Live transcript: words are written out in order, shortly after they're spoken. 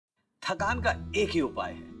थकान का एक ही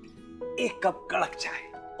उपाय है, एक कप कड़क चाय।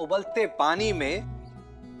 उबलते पानी में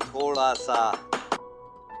थोड़ा सा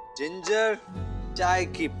जिंजर, चाय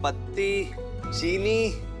की पत्ती, चीनी।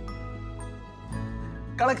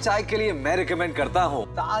 कड़क चाय के लिए मैं रिकमेंड करता हूँ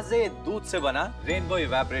ताजे दूध से बना रेनबो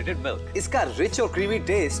इवेपोरेटेड मिल्क। इसका रिच और क्रीमी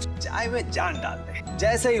टेस्ट चाय में जान डाल दे।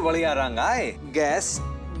 जैसे ही बढ़िया रंग आए, गैस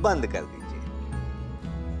बंद कर दीजिए।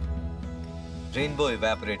 रेनबो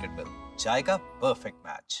इवेपोरेटेड मिल्क, चाय का perfect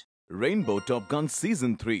match. Rainbow Top Gun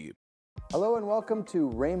Season 3. Hello and welcome to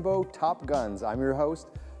Rainbow Top Guns. I'm your host,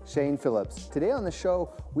 Shane Phillips. Today on the show,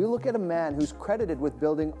 we look at a man who's credited with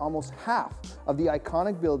building almost half of the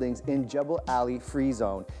iconic buildings in Jebel Ali Free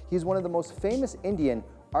Zone. He's one of the most famous Indian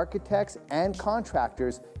architects and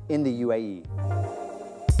contractors in the UAE.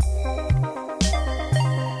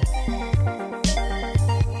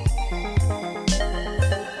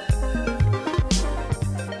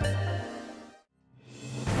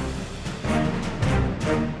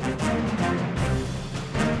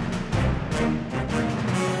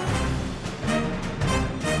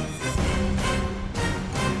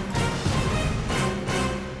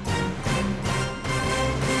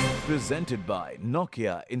 Presented by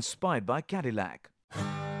Nokia, inspired by Cadillac.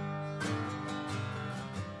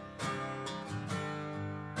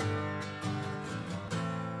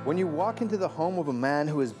 When you walk into the home of a man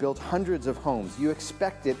who has built hundreds of homes, you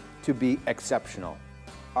expect it to be exceptional.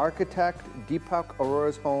 Architect Deepak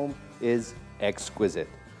Arora's home is exquisite.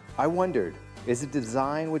 I wondered, is it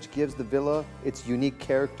design which gives the villa its unique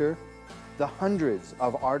character? The hundreds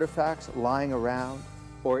of artifacts lying around?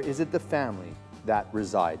 Or is it the family that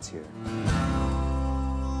resides here?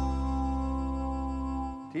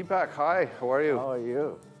 Deepak, hi, how are you? How are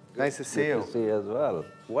you? Nice to see you. Good to see you as well.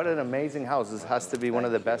 What an amazing house. This has to be one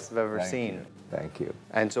of the best I've ever seen. Thank you.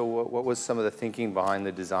 And so what was some of the thinking behind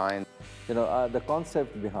the design? You know, the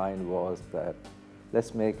concept behind was that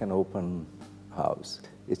let's make an open house.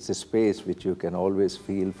 It's a space which you can always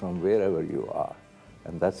feel from wherever you are.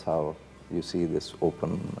 And that's how you see this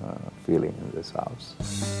open feeling in this house.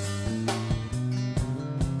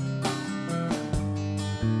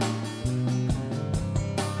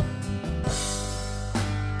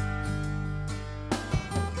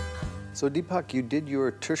 So Deepak, you did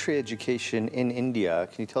your tertiary education in India.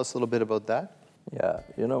 Can you tell us a little bit about that? Yeah,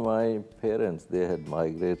 you know, my parents, they had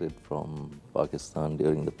migrated from Pakistan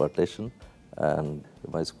during the partition, and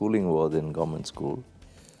my schooling was in government school.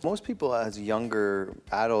 Most people as younger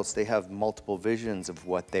adults, they have multiple visions of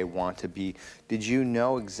what they want to be. Did you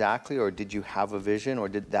know exactly, or did you have a vision,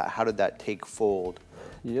 or how did that take fold?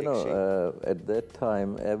 You know, at that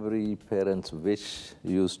time, every parent's wish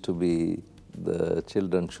used to be the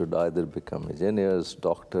children should either become engineers,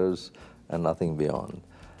 doctors, and nothing beyond.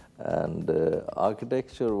 And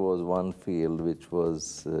architecture was one field which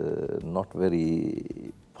was not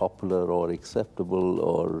very popular or acceptable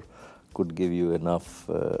or could give you enough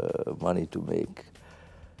money to make.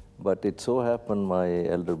 But it so happened my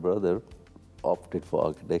elder brother opted for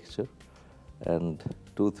architecture, and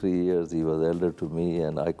 2-3 years he was elder to me,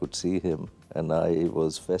 and I could see him, and I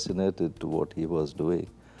was fascinated to what he was doing,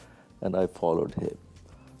 and I followed him.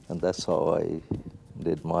 And that's how I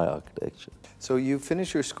did my architecture. So you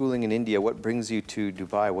finished your schooling in India. What brings you to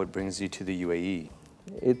Dubai? What brings you to the UAE?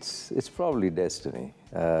 It's probably destiny.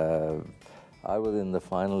 I was in the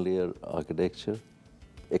final year architecture.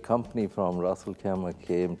 A company from Ras Al Khaimah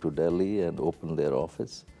came to Delhi and opened their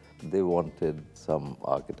office. They wanted some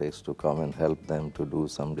architects to come and help them to do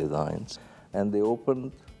some designs. And they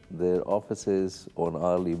opened their offices on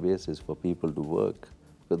hourly basis for people to work.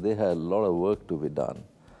 So they had a lot of work to be done.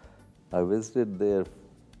 I visited there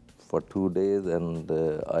for 2 days, and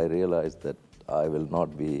I realized that I will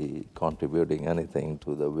not be contributing anything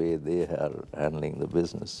to the way they are handling the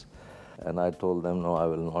business. And I told them, no, I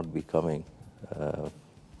will not be coming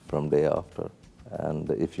from day after. And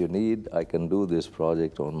if you need, I can do this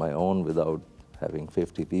project on my own without having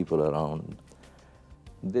 50 people around.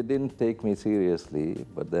 They didn't take me seriously,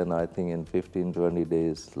 but then I think in 15-20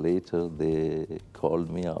 days later, they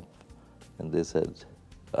called me up and they said,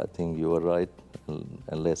 I think you are right,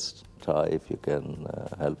 and let's try if you can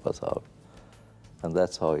help us out. And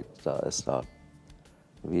that's how it started.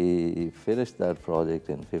 We finished that project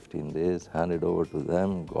in 15 days, handed over to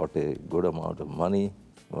them, got a good amount of money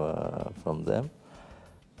from them.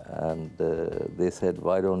 And they said,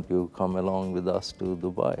 why don't you come along with us to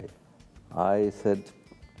Dubai? I said,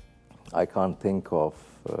 I can't think of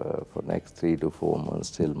for next 3 to 4 months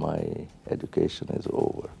till my education is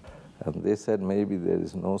over. And they said, maybe there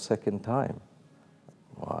is no second time.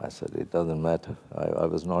 Well, I said, it doesn't matter. I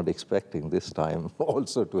was not expecting this time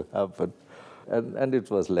also to happen. And it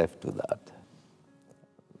was left to that.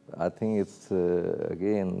 I think it's,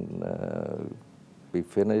 again, we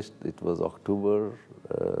finished, it was October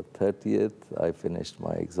 30th. I finished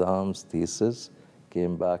my exams, thesis,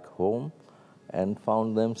 came back home, and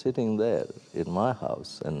found them sitting there in my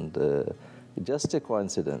house. And just a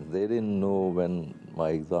coincidence. They didn't know when my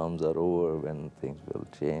exams are over, when things will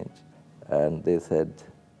change. And they said,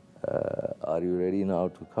 are you ready now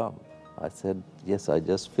to come? I said, yes, I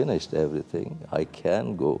just finished everything. I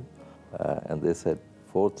can go. And they said,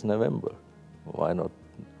 4th November. Why not?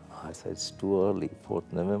 I said, it's too early.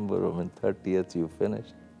 4th November, I mean, 30th you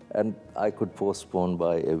finished. And I could postpone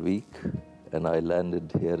by a week. And I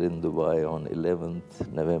landed here in Dubai on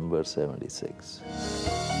 11th November 76.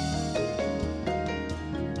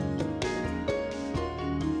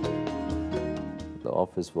 The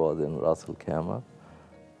office was in Ras Al Khaimah.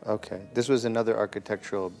 Okay. This was another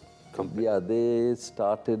architectural company. Yeah,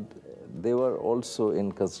 they were also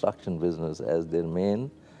in construction business as their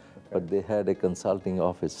main, but they had a consulting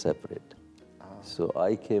office separate. So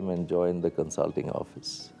I came and joined the consulting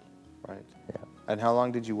office. Right. Yeah. And how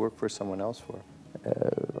long did you work for someone else for?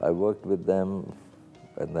 I worked with them,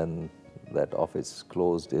 and then that office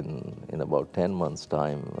closed in about 10 months'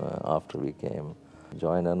 time after we came.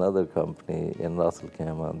 Joined another company in Ras Al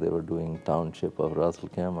Khaimah. They were doing township of Ras Al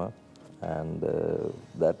Khaimah, and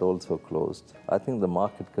that also closed. I think the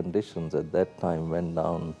market conditions at that time went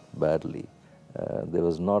down badly. There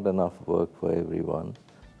was not enough work for everyone.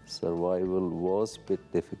 Survival was a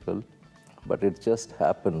bit difficult, but it just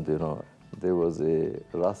happened, you know. There was a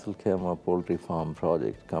Ras Al Khaimah poultry farm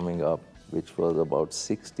project coming up, which was about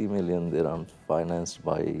 60 million dirhams financed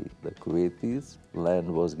by the Kuwaitis. Land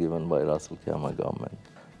was given by Ras Al Khaimah government.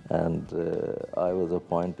 And I was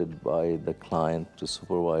appointed by the client to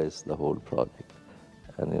supervise the whole project.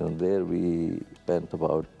 And you know, there we spent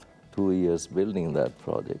about 2 years building that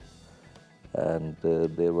project. And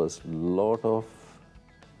there was a lot of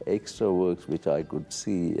extra works which I could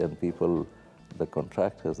see, and people, the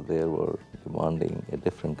contractors there were demanding a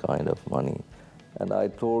different kind of money. And I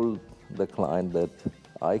told the client that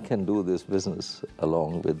I can do this business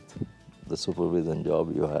along with the supervision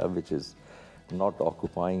job you have, which is not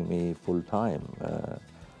occupying me full time.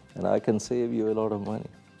 And I can save you a lot of money.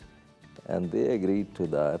 And they agreed to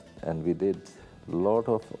that, and we did a lot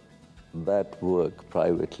of that work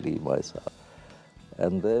privately myself.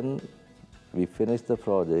 And then we finished the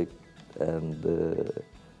project, and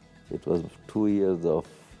it was 2 years of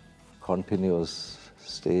continuous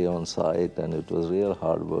stay on site, and it was real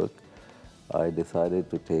hard work. I decided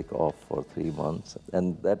to take off for 3 months,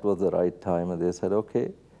 and that was the right time. And they said,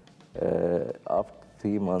 okay, after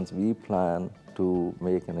 3 months, we plan to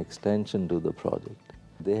make an extension to the project.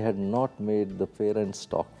 They had not made the parent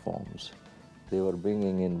stock forms. They were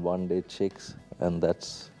bringing in one-day chicks, and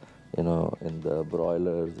that's, you know, in the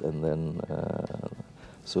broilers, and then,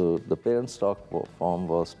 so the parent stock form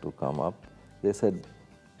was to come up. They said,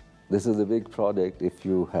 this is a big project. If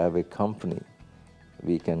you have a company,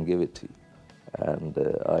 we can give it to you. And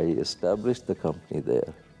I established the company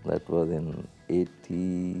there. That was in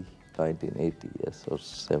 1980, yes, or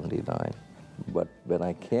 79. But when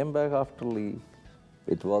I came back after leave,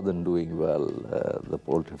 it wasn't doing well, the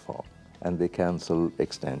poultry farm, and they canceled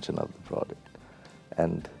extension of the project.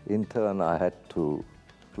 And in turn, I had to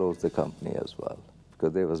close the company as well,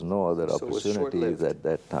 because there was no other opportunities at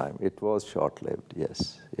that time. It was short-lived,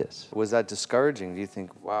 yes, yes. Was that discouraging? Do you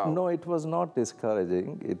think, wow? No, it was not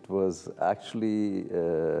discouraging. It was actually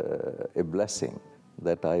a blessing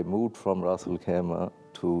that I moved from Ras Al Khaimah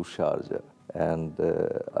to Sharjah. And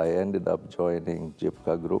I ended up joining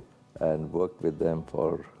Deepak Group and worked with them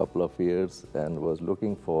for a couple of years, and was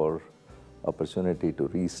looking for opportunity to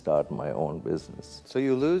restart my own business. So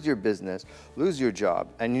you lose your business, lose your job,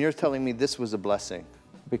 and you're telling me this was a blessing?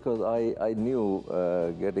 Because I knew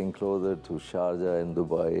getting closer to Sharjah in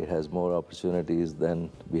Dubai has more opportunities than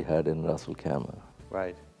we had in Ras Al Khaimah.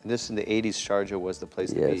 Right. And this in the 80s, Sharjah was the place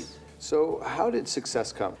to be. Yes. So how did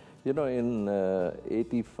success come? You know, in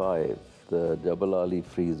 85, the Jabal Ali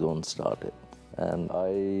Free Zone started. And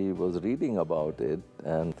I was reading about it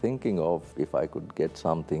and thinking of if I could get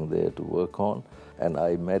something there to work on. And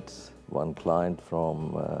I met one client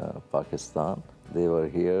from Pakistan. They were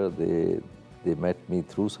here, they met me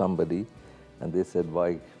through somebody, and they said,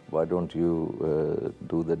 why don't you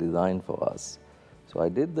do the design for us? So I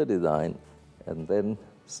did the design, and then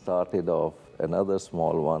started off another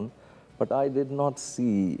small one. But I did not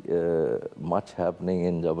see much happening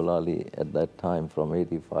in Jabal Ali at that time, from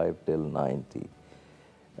 85 till 90.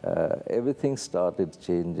 Everything started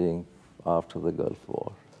changing after the Gulf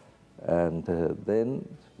War. And then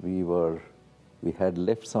we were We had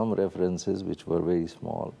left some references which were very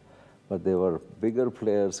small, but there were bigger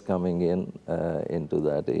players coming in into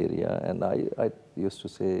that area. And I used to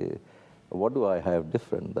say, what do I have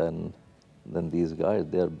different than these guys?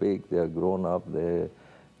 They are big, they are grown up,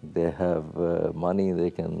 they have money they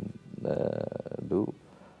can do.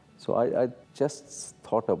 So I just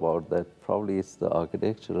thought about that probably it's the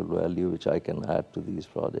architectural value which I can add to these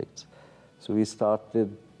projects. So we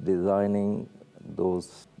started designing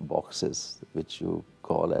those boxes, which you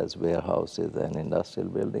call as warehouses and industrial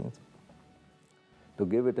buildings, to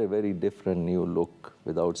give it a very different new look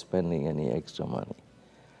without spending any extra money.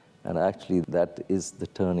 And actually that is the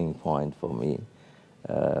turning point for me,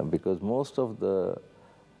 because most of the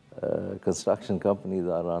construction companies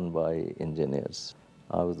are run by engineers.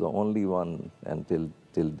 I was the only one until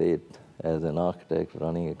date as an architect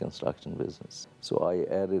running a construction business. So I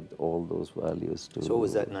added all those values to... So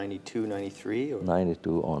was that 92, 93? Or?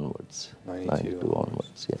 92 onwards. 92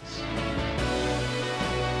 onwards, yes.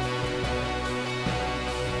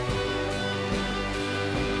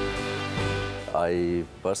 I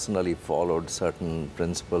personally followed certain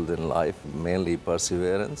principles in life, mainly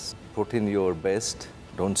perseverance. Put in your best,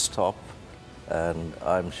 don't stop. And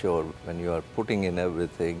I'm sure when you are putting in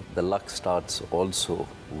everything, the luck starts also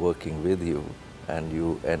working with you, and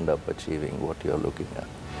you end up achieving what you're looking at.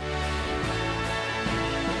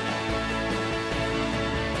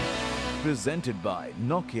 Presented by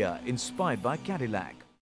Nokia, inspired by Cadillac.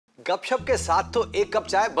 गपशप के साथ तो एक cup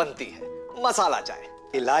चाय बनती है, मसाला चाय।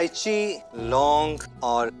 इलायची, लौंग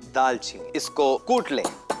और दालचीनी, इसको कूट लें।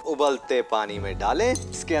 उबलते पानी में डालें,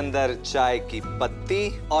 इसके अंदर चाय की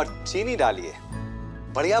पत्ती और चीनी डालिए।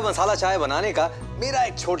 बढ़िया मसाला चाय बनाने का मेरा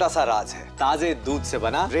एक छोटा सा राज है। ताजे दूध से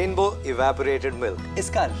बना रेनबो इवेपोरेटेड मिल्क।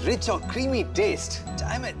 इसका रिच और क्रीमी टेस्ट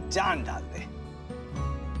चाय में जान डाल दे।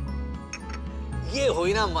 ये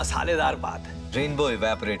हुई ना मसालेदार बात। रेनबो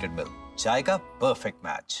इवेपोरेटेड मिल्क, चाय का perfect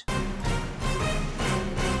match.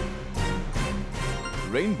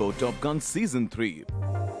 Rainbow Top Gun Season 3.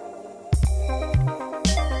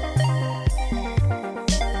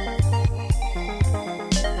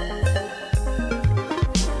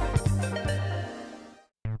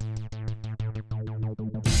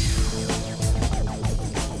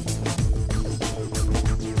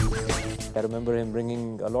 I remember him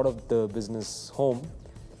bringing a lot of the business home.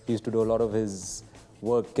 He used to do a lot of his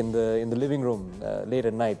work in the living room late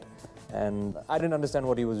at night. And I didn't understand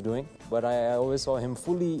what he was doing, but I always saw him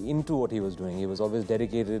fully into what he was doing. He was always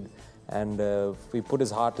dedicated, and he put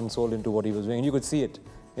his heart and soul into what he was doing. And you could see it.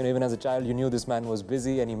 You know, even as a child, you knew this man was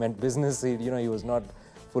busy and he meant business. He was not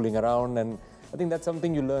fooling around. And I think that's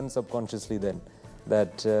something you learn subconsciously then.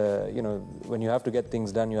 That, when you have to get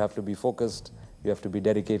things done, you have to be focused, you have to be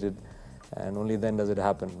dedicated, and only then does it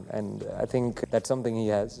happen. And I think that's something he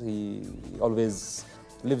has. He always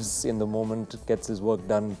lives in the moment, gets his work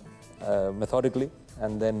done methodically,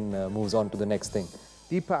 and then moves on to the next thing.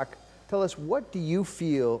 Deepak, tell us, what do you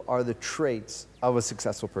feel are the traits of a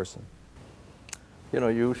successful person?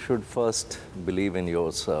 You should first believe in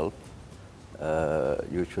yourself.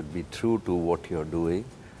 You should be true to what you're doing,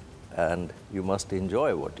 and you must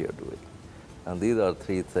enjoy what you're doing. And these are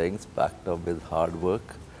three things, backed up with hard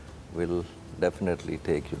work, will definitely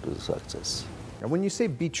take you to success. And when you say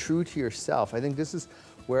be true to yourself, I think this is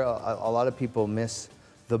where a lot of people miss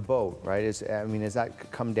the boat, right? Does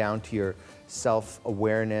that come down to your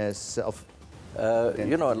self-awareness,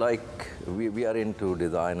 we are into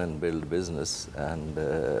design and build business, and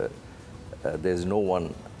there's no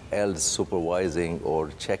one else supervising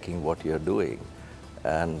or checking what you're doing.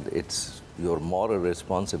 And it's your moral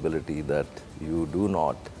responsibility that you do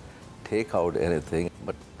not take out anything,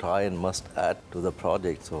 but try and must add to the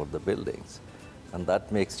projects or the buildings. And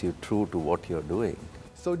that makes you true to what you're doing.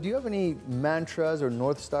 So do you have any mantras or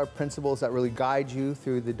North Star principles that really guide you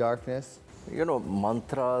through the darkness?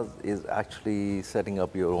 Mantras is actually setting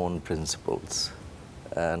up your own principles.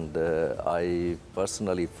 And I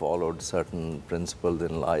personally followed certain principles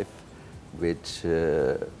in life which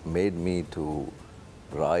made me to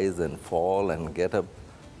rise and fall and get up,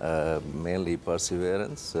 mainly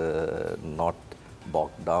perseverance, not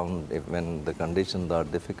bogged down when the conditions are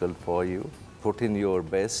difficult for you. Put in your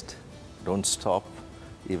best, don't stop,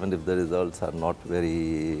 even if the results are not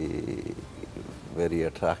very, very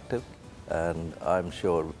attractive. And I'm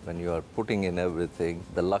sure when you are putting in everything,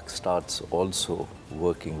 the luck starts also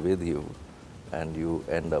working with you, and you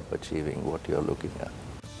end up achieving what you're looking at.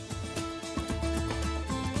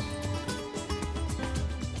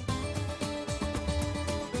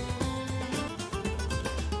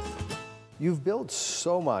 You've built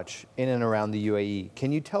so much in and around the UAE.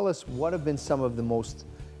 Can you tell us what have been some of the most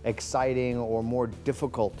exciting or more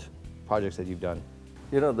difficult projects that you've done?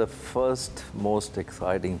 You know, the first most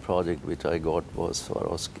exciting project which I got was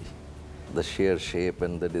Swarovski. The sheer shape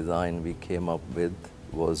and the design we came up with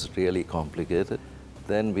was really complicated.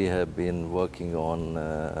 Then we have been working on,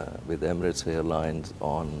 with Emirates Airlines,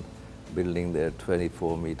 on building their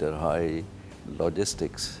 24-meter high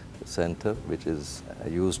logistics center, which is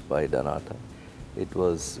used by Danata. It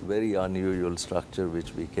was very unusual structure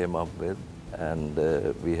which we came up with, and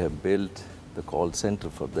we have built the call center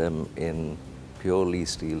for them in purely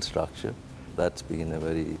steel structure. That's been a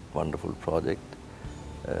very wonderful project.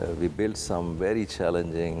 We built some very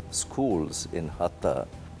challenging schools in Hatta.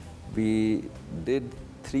 We did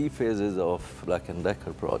 3 phases of Black &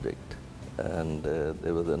 Decker project, and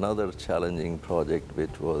there was another challenging project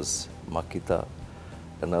which was Makita.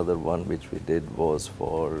 Another one which we did was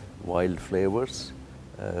for wild flavors.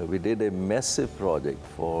 We did a massive project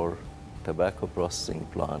for tobacco processing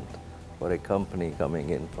plant for a company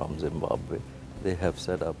coming in from Zimbabwe. They have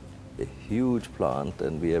set up a huge plant,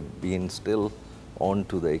 and we have been still on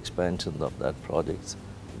to the expansion of that project.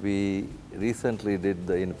 We recently did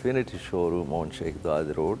the Infinity showroom on Sheikh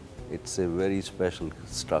Zayed Road. It's a very special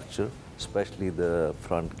structure, especially the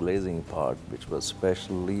front glazing part, which was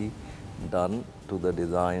specially done to the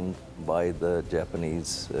design by the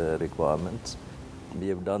Japanese requirements. We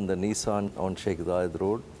have done the Nissan on Sheikh Zayed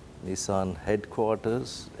Road, Nissan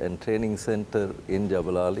headquarters and training center in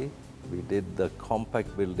Jabal Ali. We did the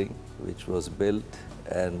compact building, which was built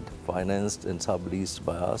and financed and subleased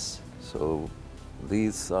by us. So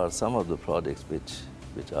these are some of the projects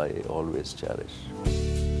which I always cherish.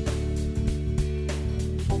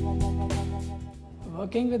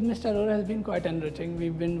 Working with Mr. Arora has been quite enriching.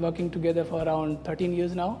 We've been working together for around 13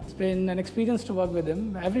 years now. It's been an experience to work with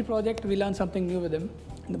him. Every project we learn something new with him.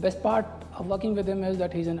 And the best part of working with him is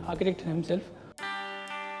that he's an architect himself.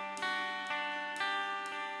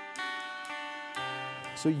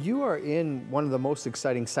 So you are in one of the most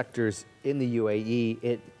exciting sectors in the UAE.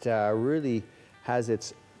 It really has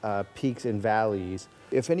its peaks and valleys.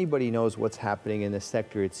 If anybody knows what's happening in this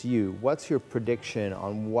sector, it's you. What's your prediction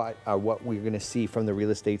on what we're going to see from the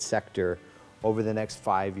real estate sector over the next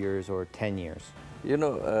 5 years or 10 years? You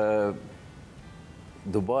know,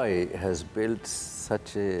 Dubai has built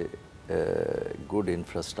such a good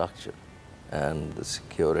infrastructure, and the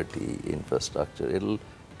security infrastructure. It'll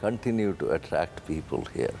continue to attract people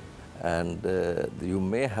here. And you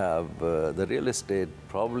may have, the real estate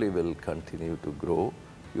probably will continue to grow.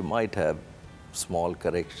 You might have small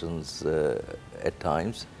corrections at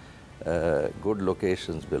times. Good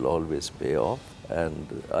locations will always pay off.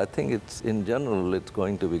 And I think it's, in general, it's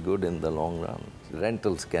going to be good in the long run.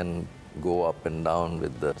 Rentals can go up and down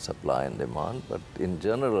with the supply and demand, but in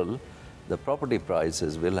general, the property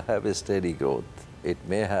prices will have a steady growth. It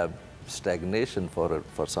may have stagnation for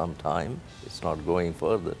some time. It's not going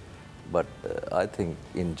further. But I think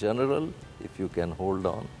in general, if you can hold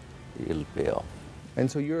on, it'll pay off. And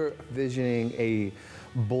so you're visioning a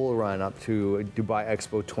bull run up to Dubai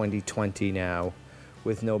Expo 2020 now,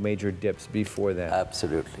 with no major dips before then.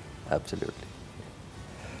 Absolutely, absolutely.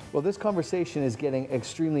 Well, this conversation is getting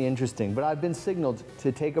extremely interesting, but I've been signaled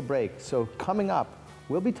to take a break. So coming up,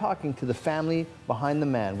 we'll be talking to the family behind the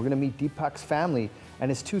man. We're going to meet Deepak's family and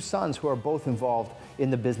his 2 sons, who are both involved in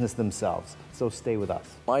the business themselves. So stay with us.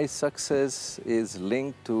 My success is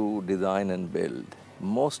linked to design and build.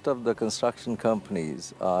 Most of the construction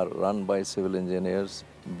companies are run by civil engineers.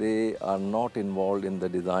 They are not involved in the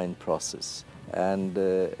design process. And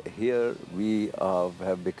here we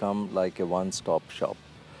have become like a one-stop shop.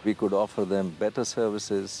 We could offer them better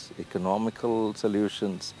services, economical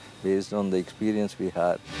solutions based on the experience we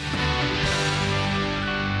had.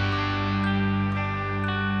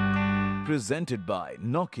 Presented by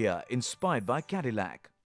Nokia, inspired by Cadillac.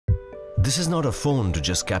 This is not a phone to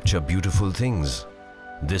just capture beautiful things.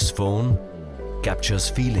 This phone captures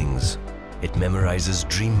feelings. It memorizes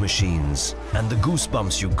dream machines and the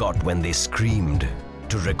goosebumps you got when they screamed.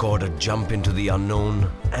 To record a jump into the unknown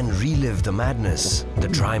and relive the madness, the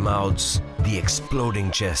dry mouths, the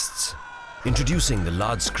exploding chests. Introducing the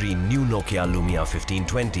large-screen new Nokia Lumia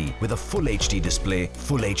 1520 with a full HD display,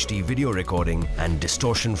 full HD video recording and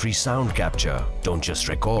distortion-free sound capture. Don't just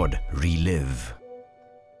record, relive.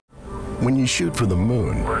 When you shoot for the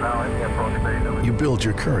moon, you build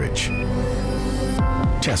your courage,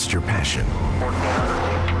 test your passion,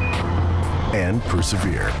 and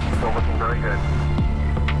persevere. Still looking very good.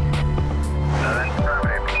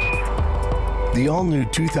 The all-new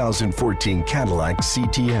 2014 Cadillac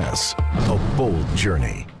CTS, a bold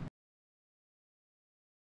journey.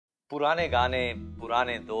 पुराने गाने,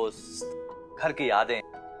 पुराने दोस्त, घर की यादें,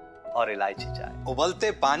 और इलायची चाय।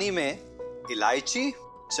 उबलते पानी में इलायची,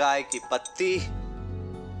 चाय की पत्ती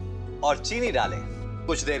और चीनी डालें।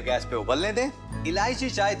 कुछ देर गैस पे उबलने दें। इलायची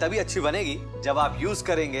चाय तभी अच्छी बनेगी जब आप यूज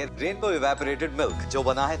करेंगे रेनबो इवेपोरेटेड मिल्क, जो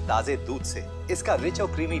बना है ताजे दूध से। इसका रिच और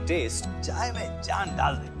क्रीमी टेस्ट चाय में जान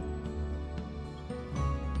डाल दे।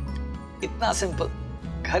 इतना सिंपल,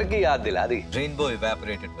 घर की याद दिला दी। रेनबो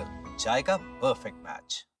इवेपोरेटेड मिल्क, चाय का perfect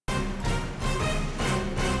match.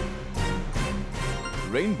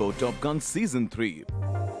 Rainbow Top Gun Season 3.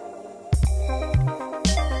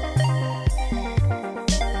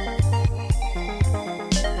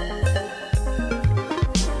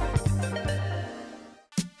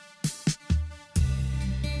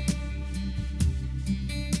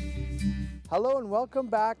 Hello and welcome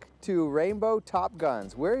back to Rainbow Top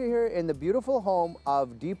Guns. We're here in the beautiful home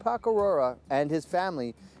of Deepak Arora and his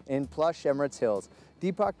family in plush Emirates Hills.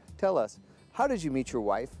 Deepak, tell us, how did you meet your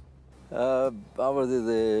wife? Ours is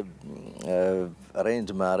a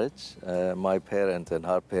arranged marriage. My parents and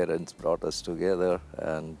her parents brought us together,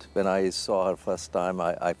 and when I saw her first time,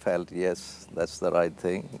 I felt, yes, that's the right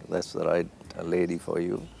thing, that's the right lady for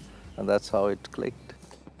you, and that's how it clicked.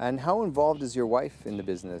 And how involved is your wife in the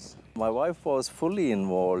business? My wife was fully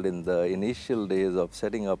involved in the initial days of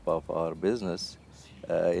setting up of our business.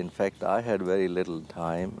 In fact, I had very little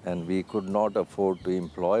time, and we could not afford to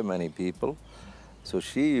employ many people. So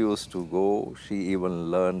she used to go, she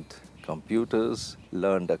even learned computers,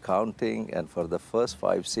 learned accounting, and for the first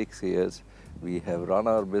 5-6 years, we have run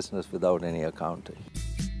our business without any accounting.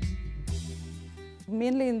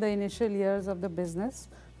 Mainly in the initial years of the business,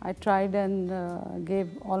 I tried and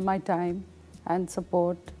gave all my time and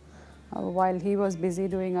support. While he was busy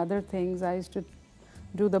doing other things, I used to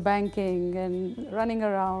do the banking and running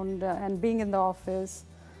around and being in the office.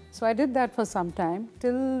 So I did that for some time,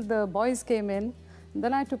 till the boys came in.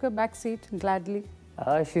 Then I took a back seat gladly.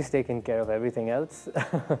 She's taken care of everything else.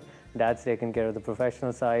 Dad's taken care of the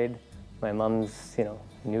professional side. My mom's,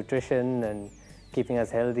 nutrition and keeping us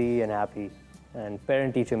healthy and happy. And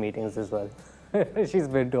parent-teacher meetings as well. She's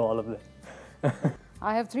been to all of them.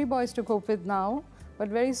 I have 3 boys to cope with now, but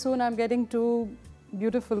very soon I'm getting 2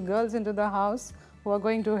 beautiful girls into the house who are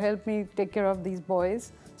going to help me take care of these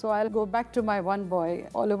boys. So I'll go back to my 1 boy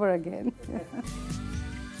all over again.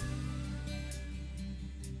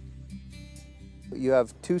 You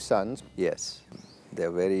have 2 sons. Yes,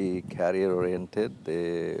 they're very career-oriented.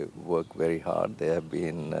 They work very hard. They have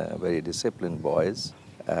been very disciplined boys.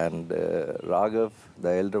 And Raghav, the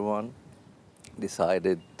elder one,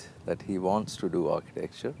 decided that he wants to do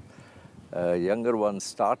architecture. Younger one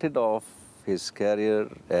started off his career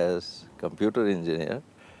as computer engineer,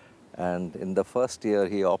 and in the first year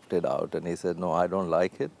he opted out and he said, no, I don't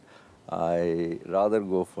like it. I rather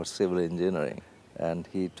go for civil engineering. And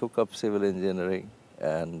he took up civil engineering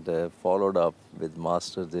and followed up with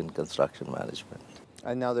masters in construction management.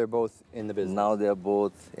 And now they're both in the business? Now they're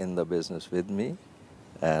both in the business with me.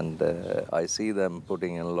 And I see them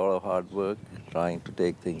putting in a lot of hard work, trying to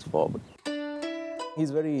take things forward.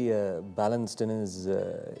 He's very balanced in his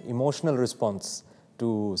emotional response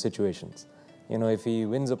to situations. If he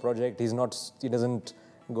wins a project, he doesn't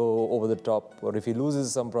go over the top, or if he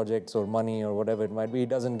loses some projects or money or whatever it might be, he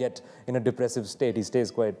doesn't get in a depressive state. He stays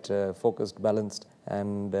quite focused, balanced,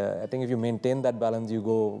 and I think if you maintain that balance, you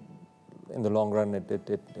go, in the long run,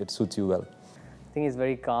 it suits you well. I think he's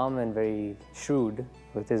very calm and very shrewd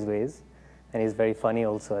with his ways, and he's very funny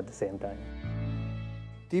also at the same time.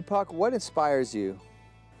 Deepak, what inspires you?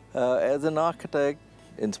 As an architect,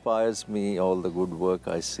 inspires me all the good work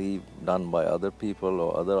I see done by other people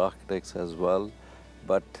or other architects as well.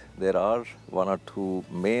 But there are 1 or 2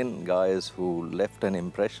 main guys who left an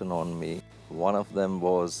impression on me. One of them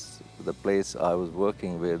was the place I was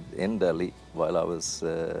working with in Delhi while I was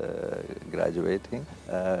graduating.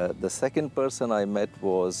 The second person I met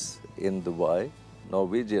was in Dubai,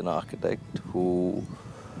 Norwegian architect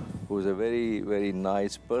who's a very, very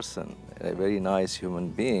nice person, a very nice human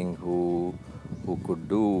being who could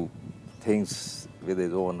do things with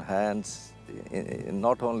his own hands,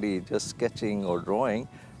 not only just sketching or drawing,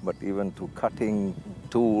 but even to cutting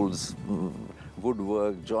tools,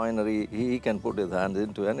 woodwork, joinery. He can put his hands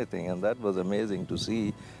into anything, and that was amazing to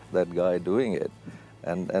see that guy doing it.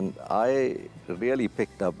 And I really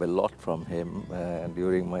picked up a lot from him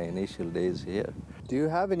during my initial days here. Do you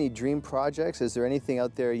have any dream projects? Is there anything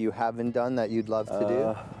out there you haven't done that you'd love to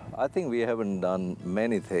do? I think we haven't done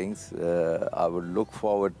many things. I would look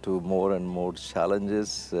forward to more and more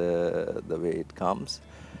challenges the way it comes.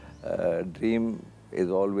 Dream is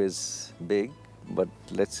always big, but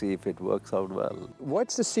let's see if it works out well.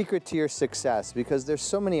 What's the secret to your success? Because there's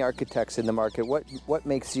so many architects in the market. What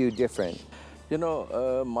makes you different? You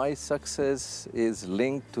know, my success is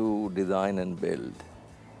linked to design and build.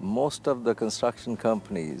 Most of the construction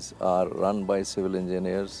companies are run by civil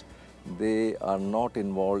engineers. They are not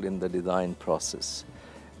involved in the design process.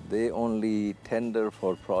 They only tender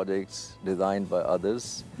for projects designed by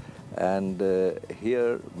others. And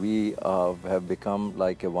here we have become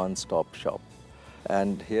like a one-stop shop.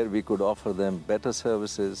 And here we could offer them better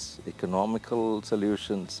services, economical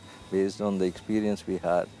solutions based on the experience we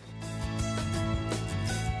had.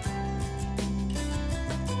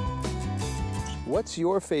 What's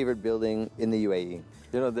your favorite building in the UAE?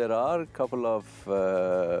 You know, there are a couple of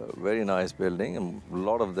very nice buildings, and a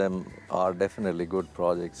lot of them are definitely good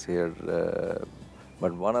projects here.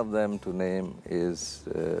 But one of them to name is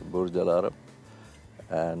Burj Al Arab,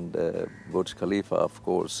 and Burj Khalifa, of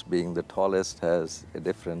course, being the tallest, has a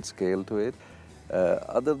different scale to it.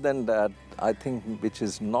 Other than that, I think which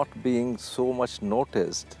is not being so much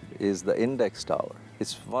noticed is the Index Tower.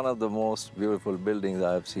 It's one of the most beautiful buildings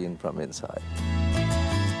I have seen from inside.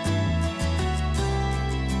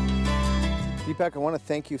 Deepak, I want to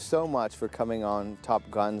thank you so much for coming on Top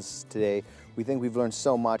Guns today. We think we've learned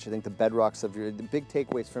so much. I think the bedrocks of the big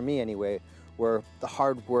takeaways for me anyway, were the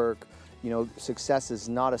hard work. You know, success is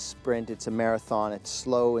not a sprint, it's a marathon. It's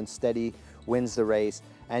slow and steady wins the race.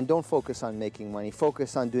 And don't focus on making money.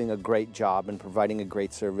 Focus on doing a great job and providing a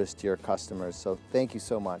great service to your customers. So thank you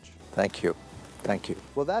so much. Thank you. Thank you.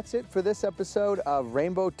 Well, that's it for this episode of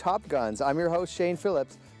Rainbow Top Guns. I'm your host, Shane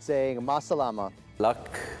Phillips, saying ma salama.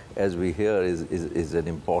 Luck, as we hear, is an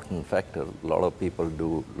important factor. A lot of people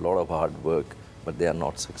do a lot of hard work, but they are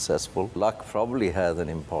not successful. Luck probably has an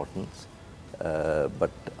importance,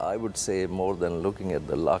 but I would say more than looking at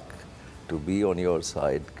the luck, to be on your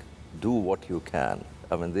side, do what you can.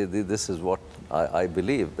 I mean, this is what I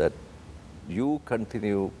believe, that you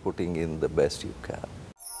continue putting in the best you can.